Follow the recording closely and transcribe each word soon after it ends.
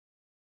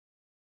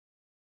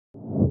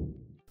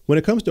When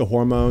it comes to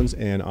hormones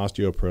and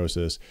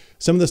osteoporosis,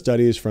 some of the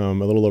studies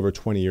from a little over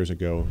 20 years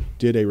ago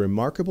did a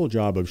remarkable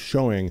job of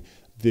showing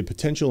the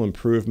potential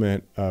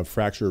improvement of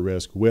fracture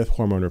risk with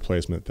hormone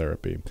replacement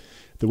therapy.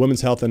 The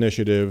Women's Health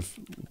Initiative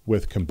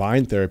with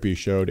combined therapy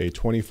showed a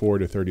 24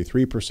 to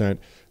 33%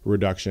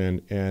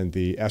 reduction, and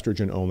the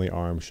estrogen-only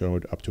arm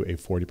showed up to a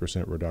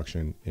 40%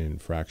 reduction in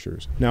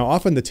fractures. Now,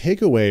 often the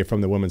takeaway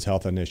from the Women's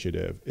Health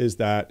Initiative is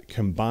that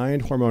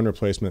combined hormone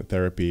replacement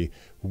therapy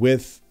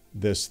with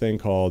this thing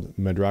called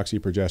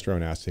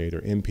medroxyprogesterone acetate,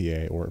 or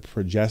MPA, or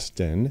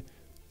progestin,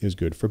 is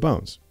good for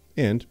bones.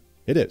 And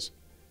it is.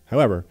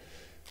 However,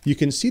 you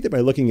can see that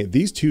by looking at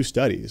these two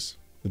studies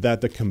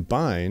that the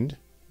combined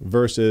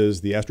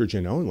versus the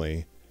estrogen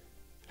only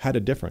had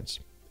a difference.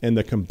 And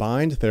the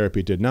combined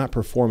therapy did not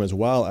perform as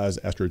well as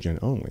estrogen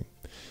only.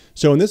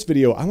 So in this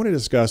video, I want to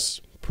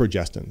discuss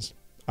progestins.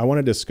 I want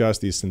to discuss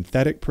these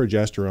synthetic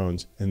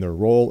progesterones and their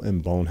role in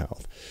bone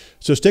health.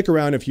 So stick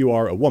around if you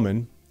are a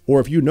woman, or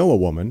if you know a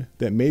woman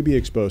that may be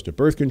exposed to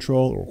birth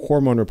control or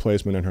hormone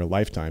replacement in her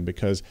lifetime,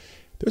 because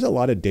there's a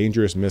lot of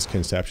dangerous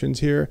misconceptions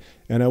here,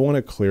 and I want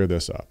to clear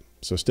this up.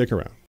 So stick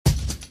around.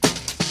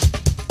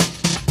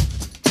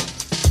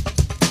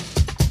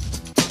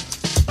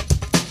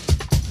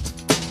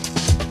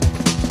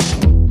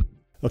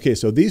 Okay,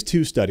 so these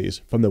two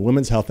studies from the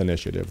Women's Health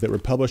Initiative that were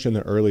published in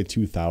the early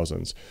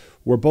 2000s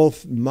were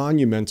both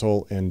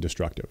monumental and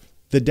destructive.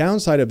 The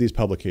downside of these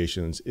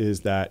publications is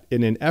that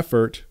in an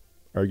effort,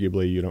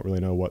 arguably you don't really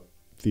know what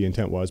the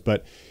intent was,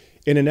 but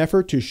in an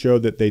effort to show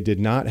that they did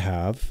not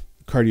have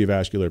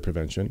cardiovascular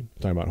prevention,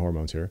 I'm talking about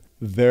hormones here,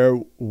 there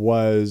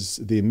was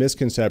the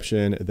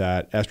misconception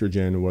that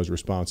estrogen was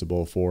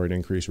responsible for an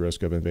increased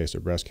risk of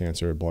invasive breast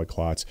cancer, blood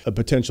clots,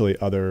 potentially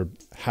other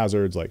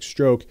hazards like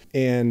stroke.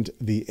 And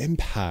the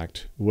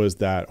impact was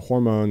that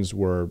hormones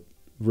were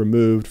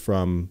removed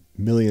from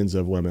millions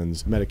of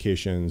women's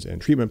medications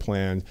and treatment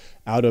plans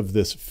out of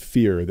this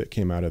fear that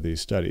came out of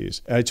these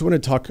studies. I just want to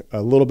talk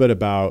a little bit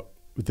about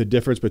the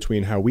difference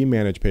between how we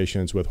manage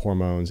patients with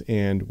hormones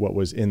and what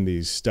was in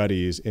these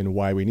studies, and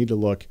why we need to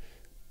look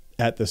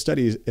at the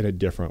studies in a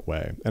different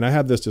way. And I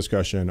have this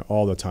discussion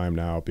all the time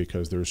now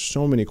because there's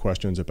so many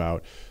questions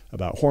about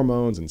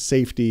hormones and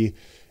safety.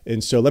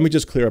 And so let me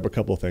just clear up a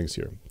couple of things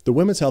here. The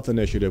Women's Health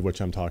Initiative,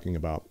 which I'm talking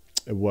about,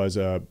 it was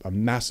a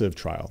massive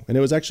trial, and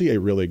it was actually a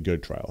really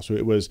good trial. So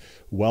it was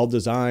well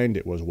designed,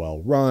 it was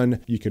well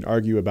run. You can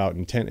argue about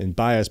intent and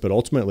bias, but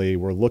ultimately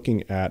we're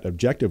looking at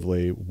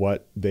objectively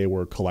what they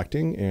were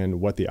collecting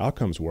and what the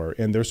outcomes were.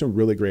 And there's some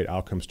really great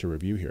outcomes to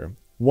review here.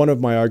 One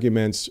of my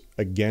arguments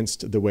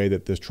against the way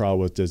that this trial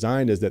was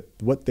designed is that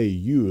what they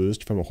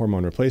used from a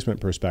hormone replacement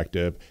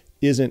perspective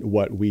isn't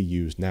what we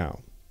use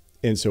now.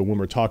 And so when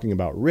we're talking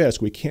about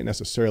risk, we can't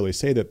necessarily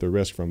say that the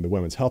risk from the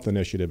Women's Health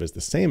Initiative is the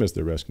same as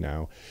the risk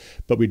now,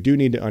 but we do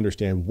need to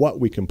understand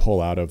what we can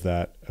pull out of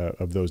that,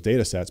 of those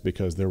data sets,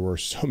 because there were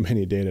so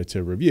many data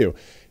to review.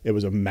 It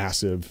was a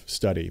massive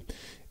study.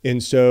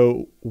 And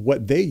so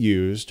what they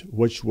used,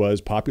 which was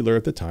popular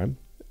at the time,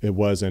 it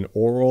was an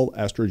oral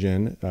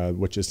estrogen,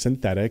 which is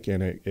synthetic,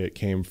 and it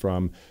came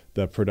from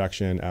the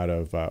production out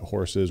of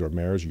horses or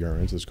mares'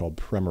 urines. It's called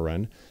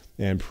Premarin.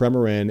 And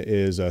Premarin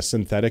is a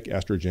synthetic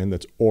estrogen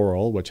that's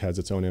oral, which has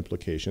its own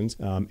implications,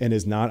 and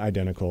is not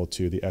identical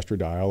to the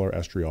estradiol or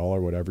estriol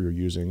or whatever you're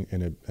using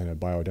in a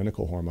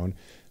bioidentical hormone.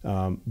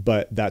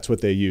 But that's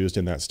what they used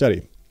in that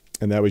study.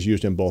 And that was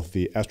used in both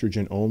the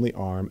estrogen-only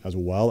arm as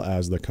well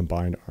as the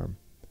combined arm.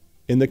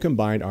 In the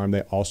combined arm,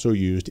 they also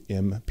used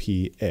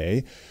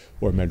MPA,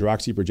 or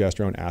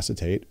medroxyprogesterone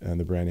acetate, and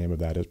the brand name of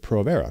that is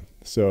Provera.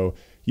 So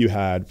you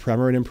had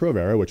Premarin and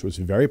Provera, which was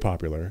very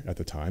popular at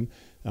the time.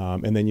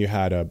 And then you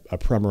had a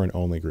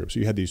Premarin-only group. So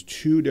you had these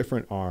two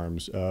different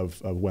arms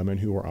of women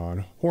who were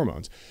on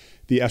hormones.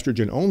 The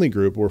estrogen-only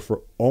group were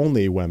for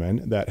only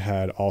women that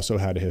had also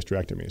had a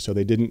hysterectomy. So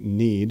they didn't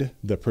need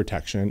the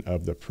protection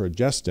of the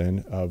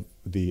progestin of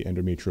the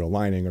endometrial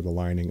lining, or the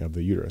lining of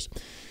the uterus.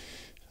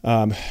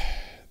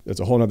 That's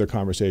a whole other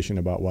conversation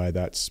about why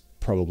that's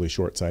probably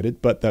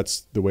short-sighted, but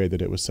that's the way that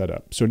it was set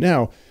up. So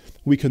now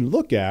we can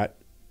look at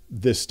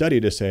this study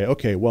to say,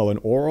 okay, well, an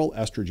oral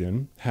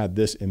estrogen had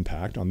this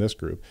impact on this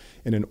group,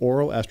 and an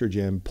oral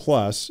estrogen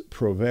plus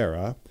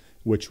Provera,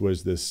 which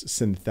was this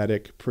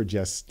synthetic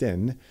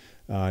progestin,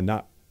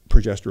 not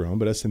progesterone,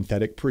 but a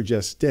synthetic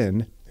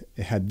progestin,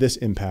 had this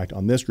impact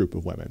on this group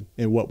of women.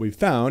 And what we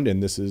found,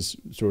 and this is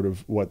sort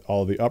of what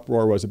all the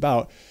uproar was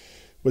about,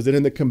 was that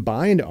in the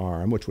combined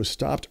arm, which was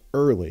stopped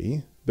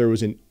early, there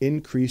was an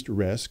increased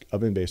risk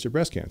of invasive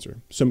breast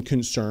cancer. Some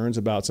concerns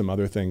about some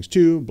other things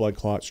too, blood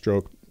clot,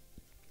 stroke,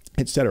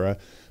 etc.,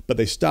 but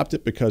they stopped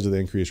it because of the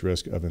increased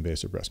risk of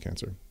invasive breast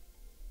cancer.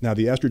 Now,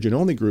 the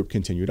estrogen-only group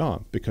continued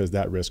on because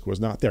that risk was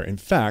not there. In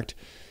fact,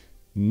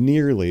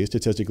 nearly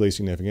statistically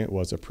significant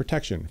was a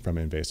protection from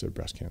invasive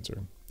breast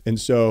cancer. And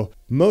so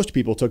most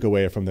people took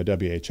away from the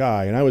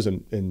WHI, and I was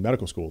in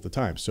medical school at the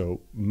time, so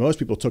most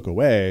people took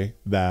away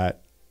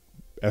that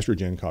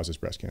estrogen causes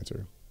breast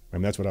cancer. I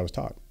mean, that's what I was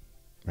taught.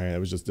 Right? It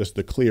was just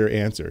the clear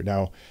answer.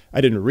 Now,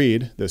 I didn't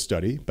read this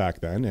study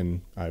back then,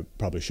 and I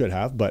probably should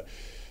have, but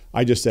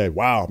I just said,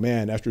 wow,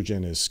 man,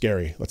 estrogen is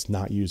scary. Let's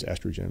not use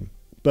estrogen.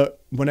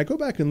 But when I go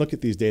back and look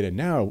at these data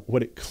now,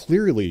 what it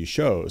clearly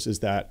shows is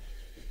that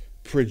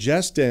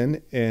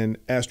progestin and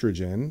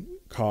estrogen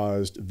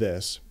caused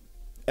this.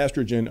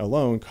 Estrogen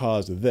alone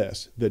caused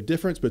this. The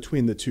difference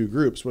between the two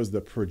groups was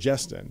the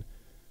progestin.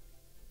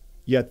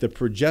 Yet the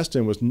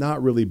progestin was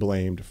not really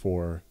blamed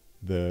for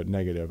the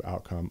negative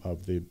outcome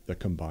of the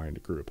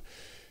combined group.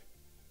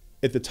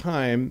 At the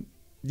time,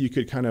 you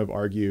could kind of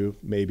argue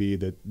maybe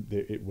that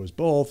it was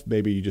both,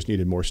 maybe you just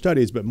needed more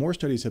studies, but more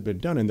studies have been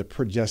done, and the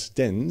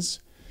progestins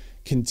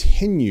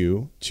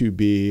continue to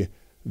be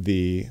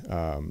the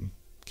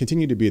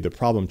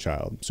problem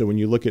child. So when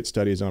you look at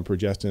studies on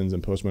progestins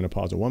in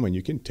postmenopausal women,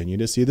 you continue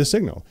to see the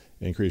signal: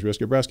 increased risk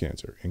of breast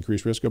cancer,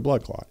 increased risk of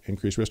blood clot,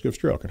 increased risk of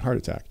stroke and heart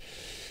attack.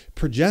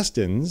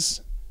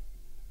 Progestins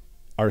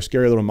are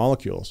scary little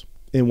molecules.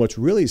 And what's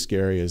really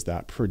scary is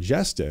that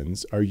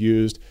progestins are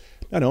used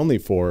not only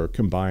for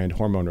combined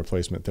hormone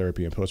replacement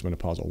therapy in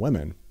postmenopausal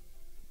women,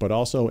 but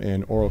also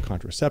in oral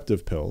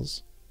contraceptive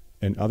pills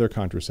and other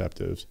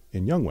contraceptives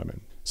in young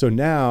women. So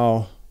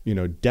now,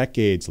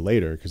 decades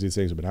later, because these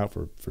things have been out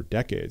for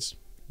decades,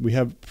 we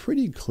have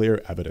pretty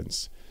clear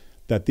evidence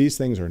that these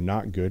things are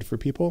not good for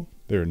people.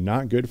 They're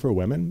not good for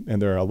women,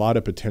 and there are a lot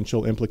of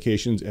potential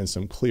implications and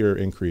some clear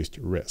increased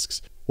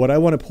risks. What I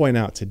want to point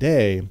out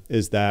today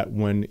is that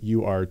when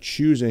you are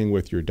choosing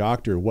with your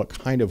doctor what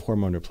kind of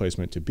hormone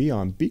replacement to be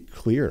on, be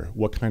clear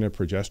what kind of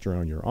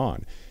progesterone you're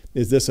on.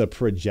 Is this a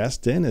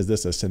progestin? Is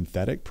this a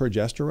synthetic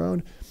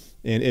progesterone?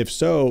 And if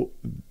so,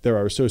 there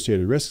are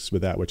associated risks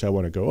with that, which I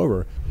want to go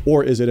over.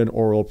 Or is it an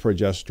oral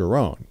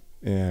progesterone?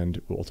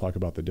 And we'll talk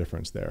about the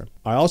difference there.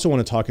 I also want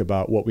to talk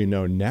about what we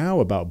know now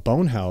about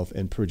bone health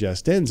and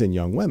progestins in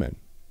young women.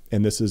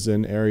 And this is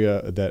an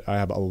area that I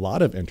have a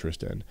lot of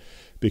interest in,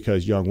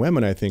 because young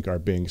women, I think, are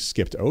being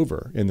skipped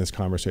over in this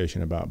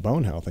conversation about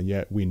bone health. And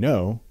yet we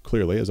know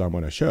clearly, as I'm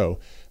going to show,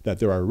 that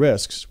there are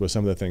risks with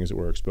some of the things that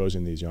we're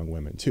exposing these young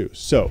women to.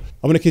 So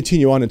I'm going to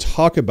continue on and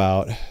talk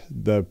about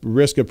the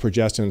risk of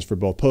progestins for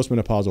both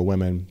postmenopausal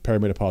women,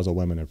 perimenopausal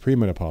women, and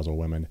premenopausal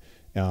women,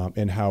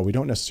 and how we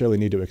don't necessarily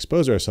need to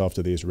expose ourselves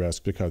to these risks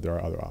because there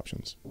are other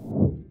options.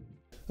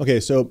 Okay,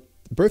 so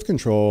birth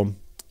control,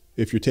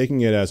 if you're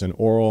taking it as an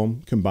oral,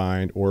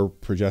 combined, or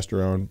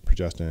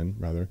progestin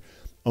rather,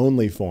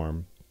 only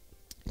form,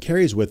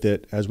 carries with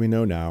it, as we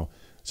know now,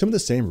 some of the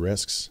same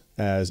risks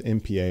as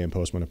MPA in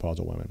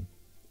postmenopausal women.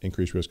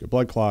 Increased risk of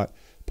blood clot,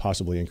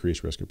 possibly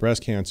increased risk of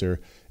breast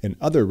cancer, and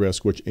other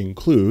risks which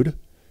include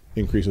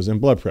increases in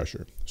blood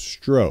pressure,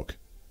 stroke,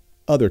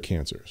 other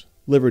cancers,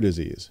 liver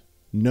disease,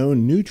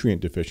 known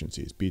nutrient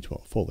deficiencies,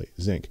 B12, folate,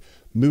 zinc,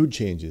 mood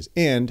changes,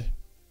 and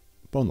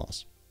bone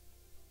loss.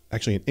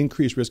 Actually, an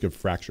increased risk of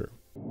fracture.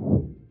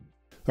 All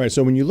right,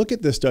 so when you look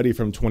at this study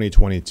from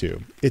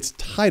 2022, it's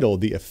titled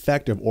The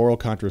Effect of Oral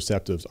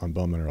Contraceptives on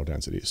Bone Mineral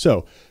Density.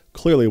 So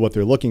clearly what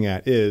they're looking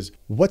at is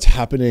what's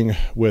happening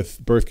with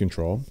birth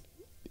control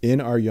in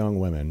our young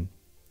women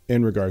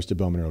in regards to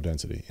bone mineral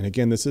density. And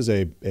again, this is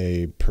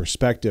a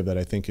perspective that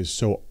I think is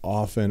so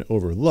often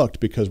overlooked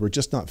because we're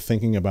just not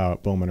thinking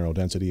about bone mineral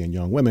density in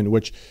young women,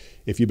 which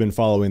if you've been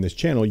following this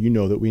channel, you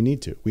know that we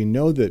need to. We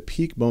know that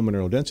peak bone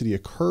mineral density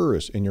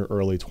occurs in your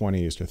early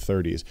 20s to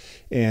 30s,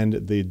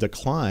 and the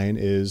decline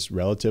is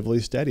relatively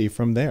steady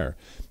from there.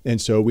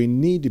 And so we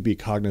need to be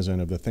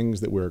cognizant of the things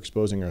that we're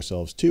exposing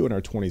ourselves to in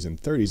our 20s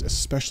and 30s,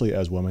 especially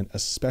as women,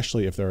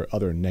 especially if there are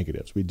other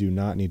negatives. We do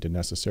not need to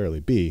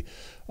necessarily be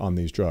on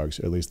these drugs.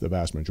 At least the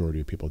vast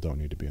majority of people don't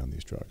need to be on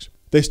these drugs.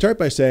 They start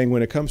by saying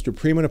when it comes to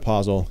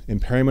premenopausal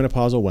and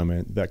perimenopausal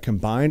women, that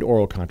combined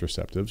oral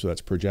contraceptives, so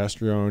that's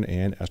progesterone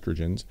and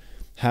estrogens,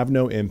 have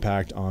no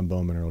impact on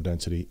bone mineral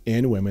density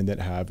in women that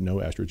have no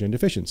estrogen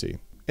deficiency.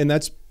 And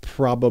that's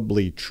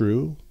probably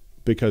true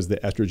because the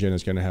estrogen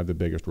is going to have the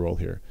biggest role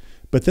here.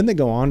 But then they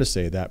go on to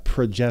say that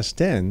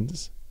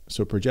progestins,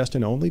 so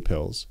progestin-only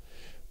pills,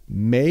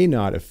 may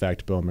not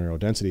affect bone mineral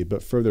density,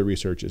 but further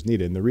research is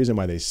needed. And the reason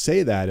why they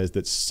say that is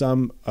that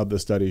some of the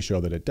studies show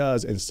that it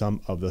does, and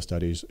some of the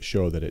studies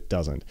show that it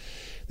doesn't.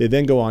 They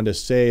then go on to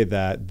say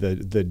that the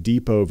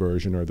depot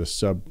version, or the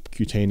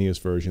subcutaneous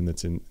version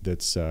that's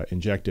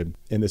injected,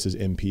 and this is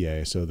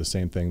MPA, so the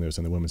same thing that was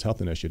in the Women's Health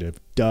Initiative,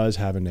 does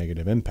have a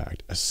negative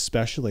impact,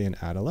 especially in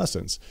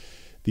adolescence.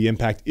 The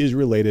impact is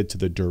related to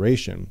the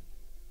duration.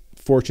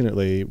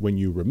 Fortunately, when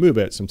you remove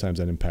it, sometimes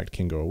that impact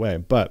can go away,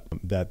 but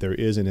that there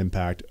is an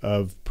impact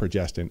of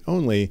progestin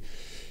only.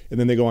 And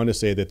then they go on to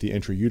say that the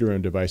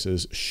intrauterine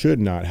devices should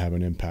not have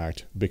an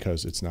impact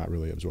because it's not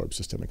really absorbed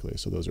systemically.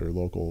 So those are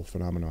local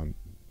phenomenon.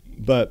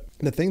 But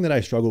the thing that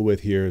I struggle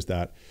with here is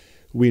that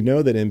we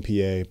know that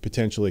MPA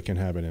potentially can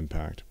have an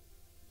impact.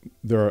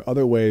 There are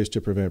other ways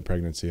to prevent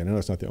pregnancy. I know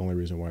that's not the only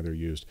reason why they're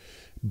used,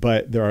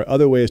 but there are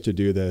other ways to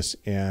do this,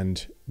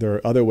 and there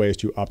are other ways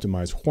to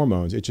optimize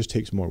hormones. It just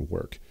takes more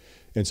work.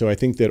 And so I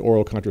think that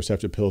oral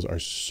contraceptive pills are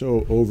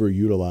so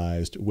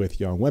overutilized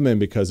with young women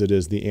because it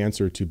is the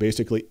answer to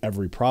basically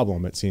every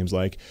problem, it seems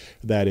like,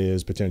 that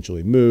is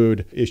potentially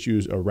mood,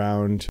 issues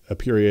around a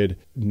period,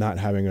 not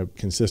having a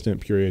consistent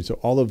period. So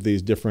all of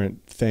these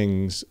different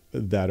things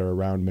that are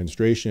around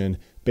menstruation,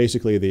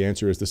 basically the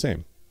answer is the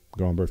same: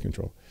 go on birth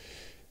control.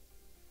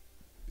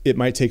 It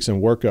might take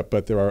some workup,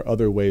 but there are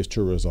other ways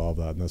to resolve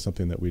that. And that's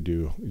something that we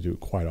do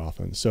quite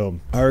often. So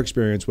our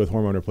experience with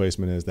hormone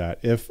replacement is that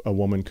if a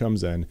woman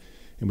comes in,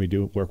 and we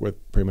do work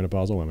with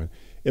premenopausal women,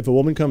 if a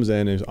woman comes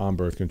in and is on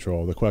birth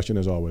control, the question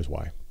is always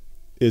why.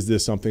 Is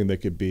this something that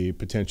could be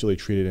potentially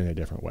treated in a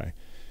different way?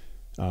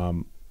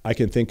 I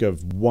can think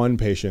of one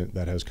patient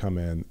that has come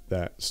in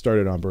that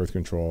started on birth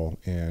control,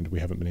 and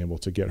we haven't been able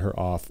to get her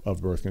off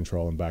of birth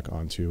control and back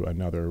onto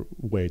another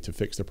way to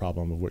fix the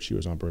problem of what she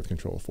was on birth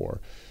control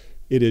for.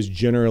 It is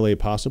generally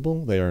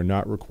possible. They are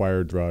not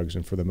required drugs,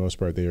 and for the most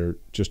part, they are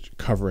just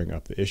covering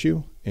up the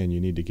issue, and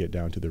you need to get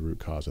down to the root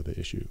cause of the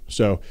issue.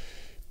 So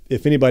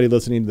if anybody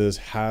listening to this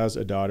has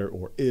a daughter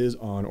or is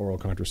on oral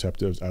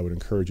contraceptives, I would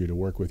encourage you to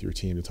work with your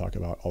team to talk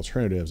about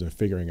alternatives and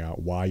figuring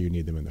out why you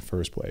need them in the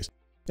first place.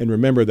 And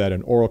remember that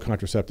an oral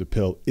contraceptive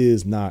pill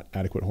is not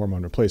adequate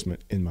hormone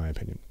replacement, in my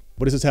opinion.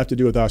 What does this have to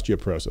do with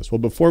osteoporosis? Well,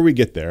 before we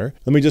get there,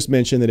 let me just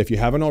mention that if you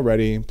haven't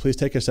already, please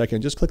take a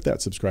second, just click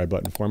that subscribe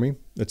button for me.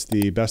 It's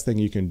the best thing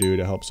you can do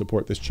to help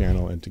support this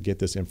channel and to get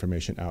this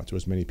information out to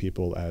as many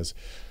people as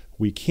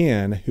we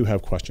can who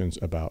have questions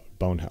about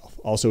bone health.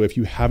 Also, if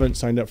you haven't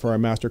signed up for our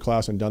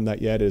masterclass and done that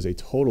yet, it is a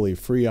totally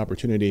free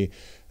opportunity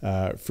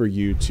for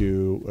you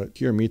to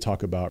hear me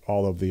talk about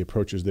all of the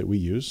approaches that we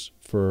use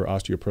for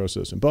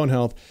osteoporosis and bone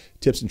health,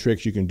 tips and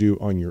tricks you can do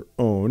on your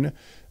own,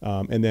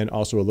 and then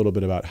also a little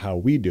bit about how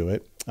we do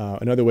it.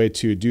 Another way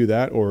to do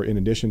that, or in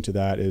addition to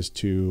that, is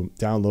to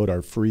download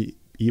our free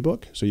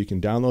ebook. So you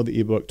can download the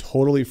ebook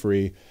totally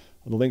free.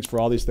 The links for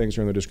all these things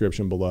are in the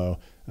description below.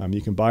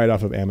 You can buy it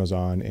off of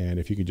Amazon, and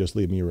if you could just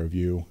leave me a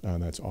review,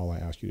 that's all I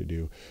ask you to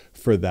do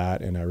for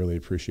that. And I really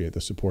appreciate the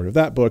support of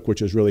that book,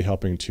 which is really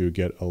helping to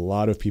get a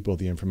lot of people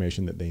the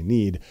information that they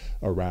need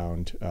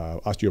around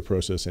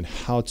osteoporosis and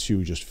how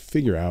to just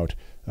figure out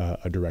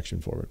a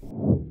direction forward.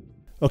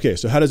 Okay,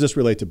 so how does this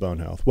relate to bone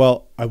health?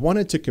 Well, I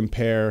wanted to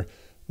compare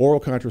oral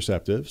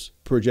contraceptives,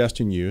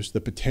 progestin use, the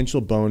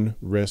potential bone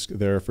risk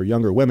there for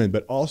younger women,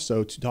 but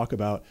also to talk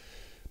about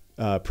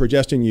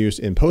progestin use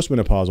in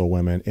postmenopausal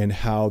women and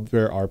how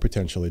there are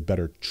potentially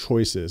better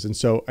choices. And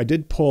so I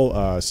did pull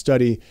a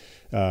study.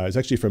 It's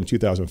actually from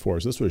 2004.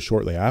 So this was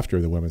shortly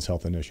after the Women's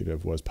Health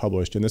Initiative was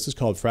published. And this is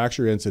called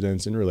Fracture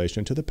Incidence in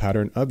Relation to the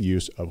Pattern of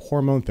Use of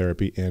Hormone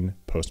Therapy in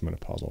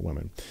Postmenopausal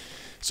Women.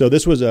 So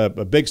this was a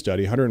big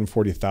study,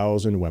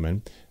 140,000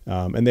 women,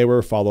 and they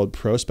were followed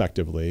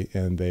prospectively,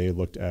 and they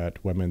looked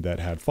at women that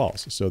had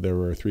falls. So there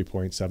were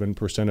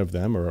 3.7% of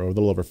them, or a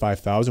little over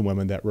 5,000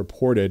 women that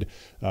reported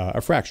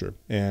a fracture,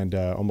 and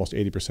almost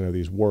 80% of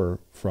these were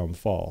from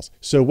falls.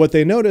 So what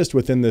they noticed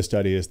within this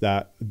study is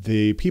that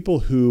the people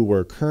who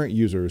were current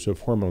users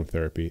of hormone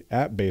therapy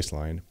at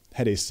baseline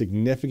had a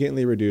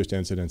significantly reduced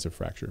incidence of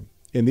fracture.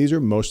 And these are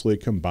mostly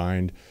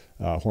combined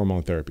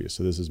hormone therapies.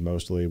 So this is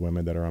mostly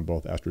women that are on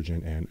both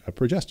estrogen and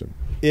progestin.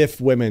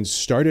 If women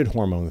started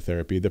hormone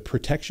therapy, the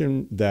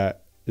protection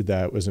that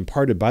was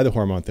imparted by the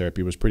hormone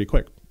therapy was pretty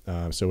quick.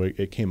 So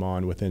it came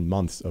on within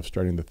months of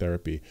starting the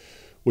therapy,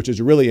 which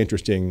is really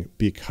interesting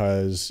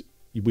because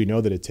we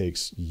know that it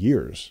takes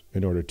years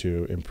in order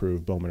to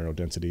improve bone mineral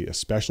density,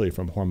 especially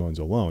from hormones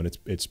alone.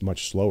 It's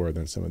much slower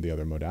than some of the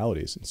other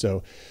modalities. And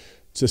so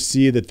to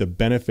see that the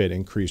benefit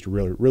increased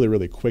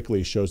really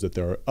quickly shows that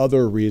there are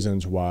other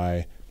reasons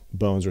why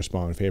bones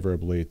respond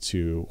favorably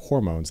to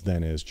hormones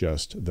than is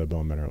just the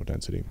bone mineral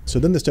density. So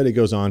then the study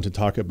goes on to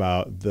talk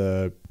about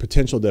the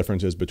potential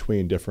differences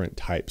between different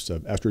types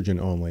of estrogen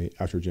only,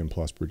 estrogen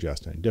plus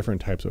progestin,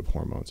 different types of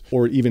hormones,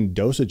 or even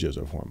dosages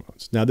of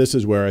hormones. Now, this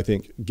is where I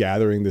think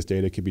gathering this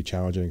data could be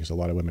challenging because a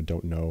lot of women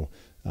don't know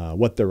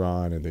what they're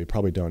on, and they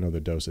probably don't know the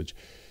dosage.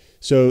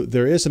 So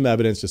there is some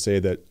evidence to say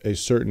that a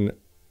certain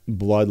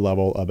blood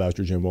level of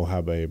estrogen will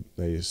have a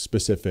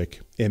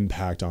specific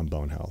impact on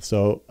bone health.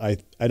 So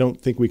I don't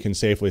think we can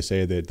safely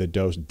say that the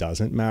dose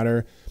doesn't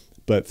matter,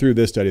 but through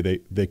this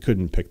study, they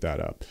couldn't pick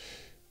that up.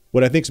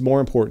 What I think is more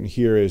important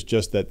here is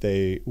just that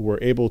they were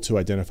able to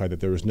identify that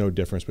there was no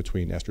difference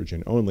between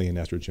estrogen only and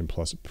estrogen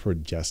plus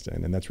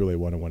progestin. And that's really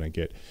what I want to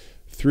get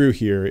through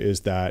here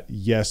is that,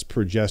 yes,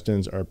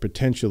 progestins are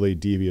potentially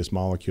devious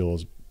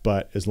molecules,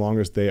 but as long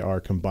as they are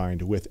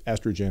combined with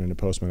estrogen in a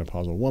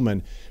postmenopausal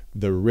woman,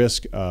 the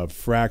risk of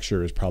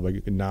fracture is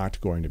probably not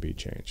going to be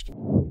changed.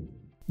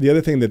 The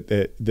other thing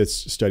that this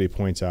study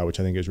points out,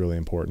 which I think is really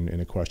important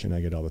and a question I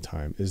get all the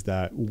time, is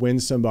that when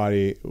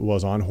somebody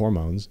was on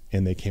hormones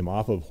and they came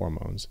off of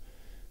hormones,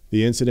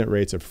 the incident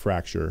rates of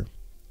fracture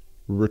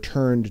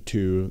returned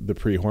to the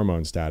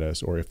pre-hormone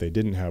status, or if they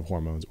didn't have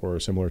hormones, or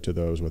similar to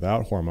those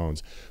without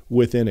hormones,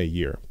 within a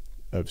year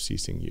of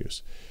ceasing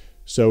use.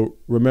 So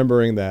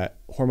remembering that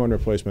hormone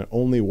replacement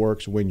only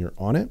works when you're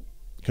on it,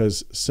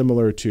 because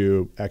similar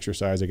to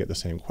exercise, I get the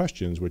same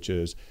questions, which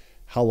is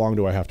How long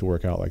do I have to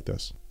work out like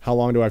this? How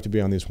long do I have to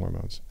be on these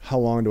hormones? How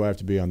long do I have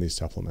to be on these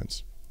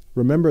supplements?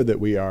 Remember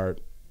that we are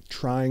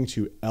trying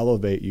to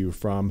elevate you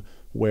from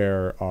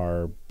where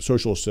our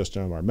social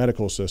system, our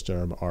medical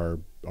system, our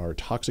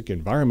toxic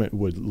environment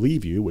would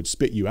leave you, would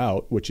spit you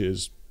out, which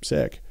is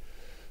sick,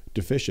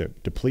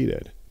 deficient,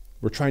 depleted.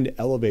 We're trying to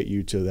elevate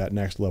you to that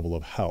next level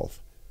of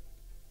health.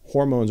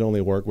 Hormones only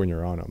work when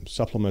you're on them.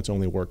 Supplements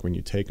only work when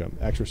you take them.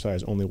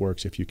 Exercise only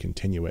works if you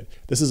continue it.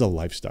 This is a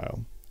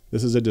lifestyle.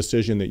 This is a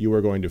decision that you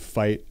are going to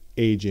fight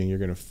aging. You're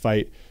going to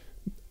fight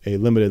a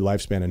limited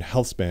lifespan and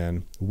health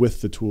span with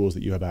the tools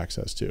that you have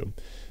access to.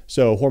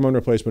 So hormone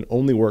replacement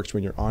only works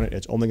when you're on it.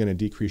 It's only going to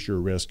decrease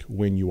your risk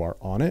when you are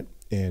on it.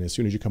 And as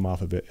soon as you come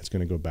off of it, it's going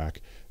to go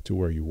back to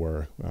where you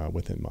were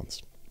within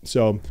months.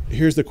 So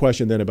here's the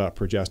question then about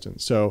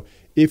progestin. So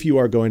if you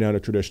are going down a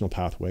traditional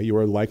pathway, you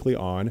are likely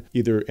on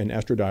either an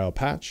estradiol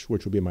patch,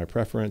 which would be my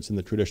preference in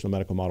the traditional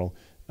medical model.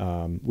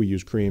 We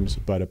use creams,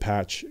 but a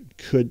patch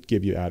could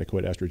give you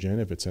adequate estrogen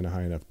if it's in a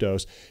high enough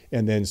dose,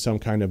 and then some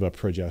kind of a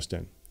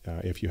progestin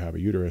if you have a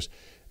uterus.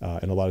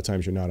 And a lot of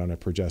times you're not on a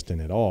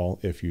progestin at all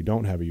if you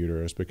don't have a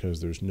uterus because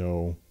there's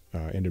no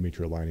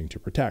endometrial lining to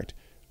protect.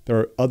 There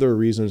are other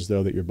reasons,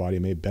 though, that your body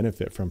may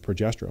benefit from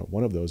progesterone.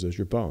 One of those is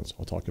your bones.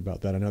 I'll talk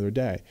about that another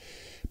day.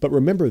 But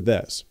remember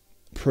this,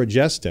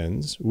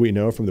 progestins, we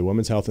know from the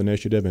Women's Health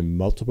Initiative and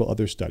multiple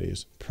other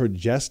studies,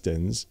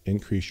 progestins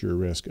increase your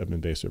risk of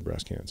invasive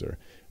breast cancer.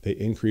 They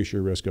increase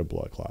your risk of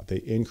blood clot. They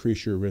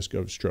increase your risk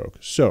of stroke.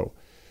 So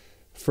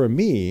for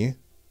me,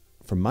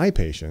 for my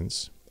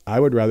patients, I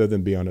would rather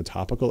than be on a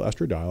topical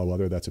estradiol,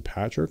 whether that's a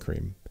patch or a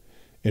cream,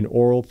 an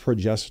oral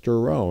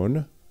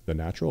progesterone, the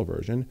natural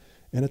version,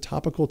 and a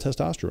topical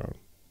testosterone,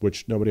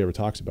 which nobody ever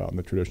talks about in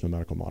the traditional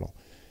medical model.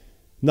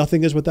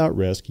 Nothing is without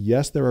risk.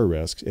 Yes, there are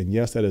risks. And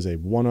yes, that is a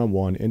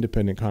one-on-one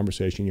independent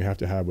conversation you have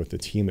to have with the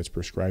team that's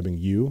prescribing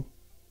you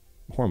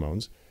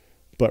hormones.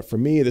 But for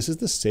me, this is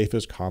the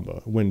safest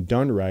combo. When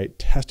done right,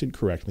 tested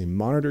correctly,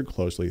 monitored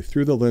closely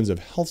through the lens of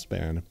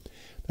Healthspan,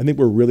 I think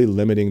we're really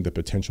limiting the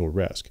potential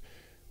risk.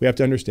 We have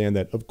to understand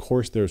that, of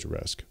course, there's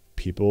risk.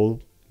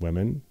 People,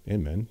 women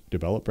and men,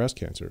 develop breast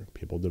cancer.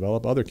 People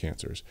develop other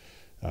cancers.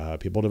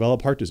 People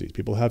develop heart disease.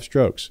 People have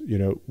strokes. You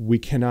know, we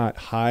cannot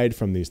hide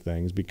from these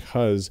things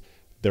because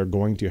they're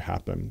going to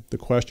happen. The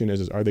question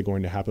is are they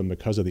going to happen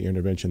because of the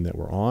intervention that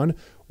we're on,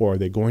 or are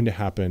they going to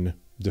happen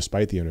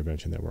despite the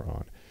intervention that we're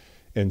on?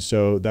 And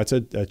so that's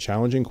a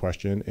challenging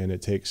question, and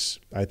it takes,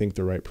 I think,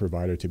 the right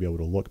provider to be able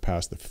to look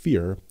past the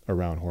fear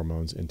around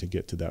hormones and to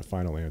get to that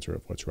final answer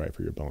of what's right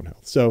for your bone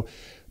health. So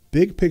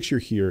big picture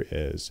here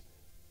is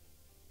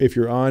if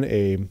you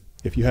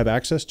have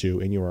access to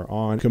and you are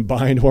on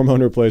combined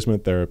hormone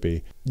replacement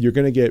therapy, you're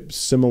going to get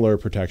similar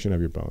protection of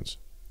your bones.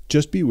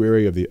 Just be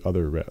wary of the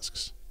other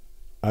risks.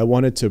 I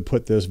wanted to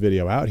put this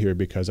video out here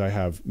because I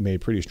have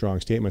made pretty strong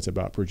statements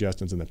about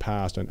progestins in the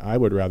past, and I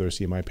would rather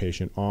see my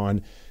patient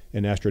on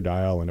an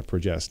estradiol and a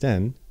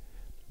progestin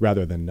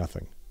rather than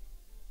nothing,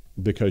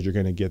 because you're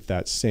going to get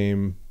that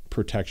same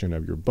protection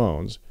of your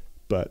bones,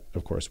 but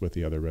of course with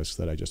the other risks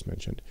that I just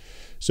mentioned.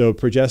 So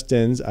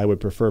progestins, I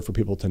would prefer for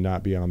people to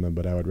not be on them,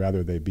 but I would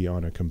rather they be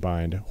on a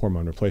combined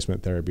hormone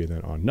replacement therapy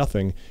than on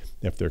nothing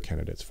if they're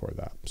candidates for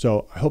that.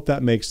 So I hope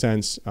that makes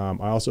sense. I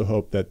also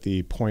hope that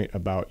the point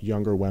about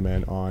younger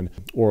women on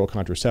oral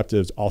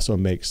contraceptives also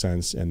makes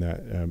sense, and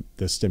that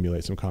this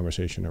stimulates some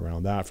conversation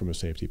around that from a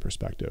safety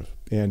perspective.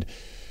 And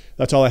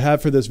that's all I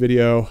have for this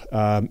video.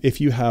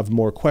 If you have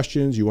more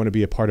questions, you want to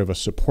be a part of a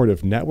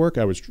supportive network,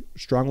 I would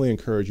strongly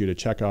encourage you to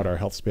check out our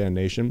Healthspan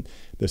Nation.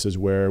 This is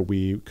where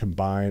we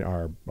combine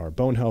our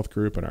bone health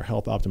group and our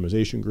health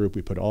optimization group.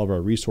 We put all of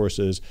our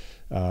resources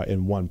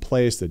in one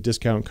place, the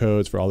discount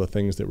codes for all the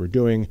things that we're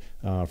doing,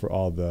 for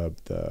all the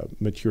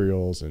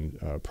materials and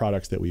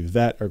products that we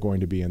vet are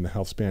going to be in the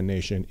Healthspan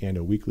Nation, and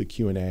a weekly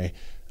Q&A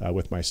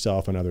with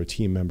myself and other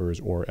team members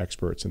or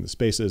experts in the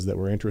spaces that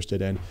we're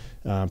interested in,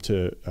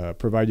 to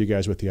provide you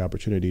guys with the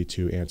opportunity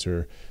to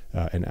answer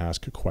and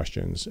ask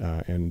questions,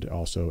 and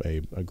also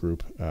a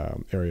group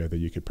area that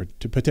you could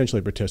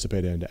potentially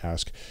participate in to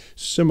ask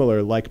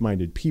similar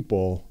like-minded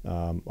people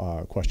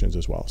questions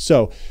as well.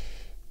 So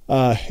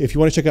if you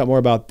want to check out more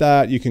about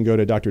that, you can go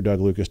to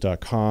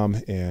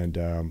drddouglucas.com,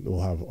 and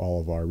we'll have all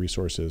of our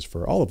resources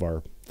for all of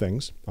our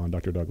things on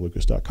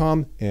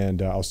drddouglucas.com,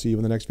 and I'll see you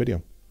in the next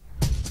video.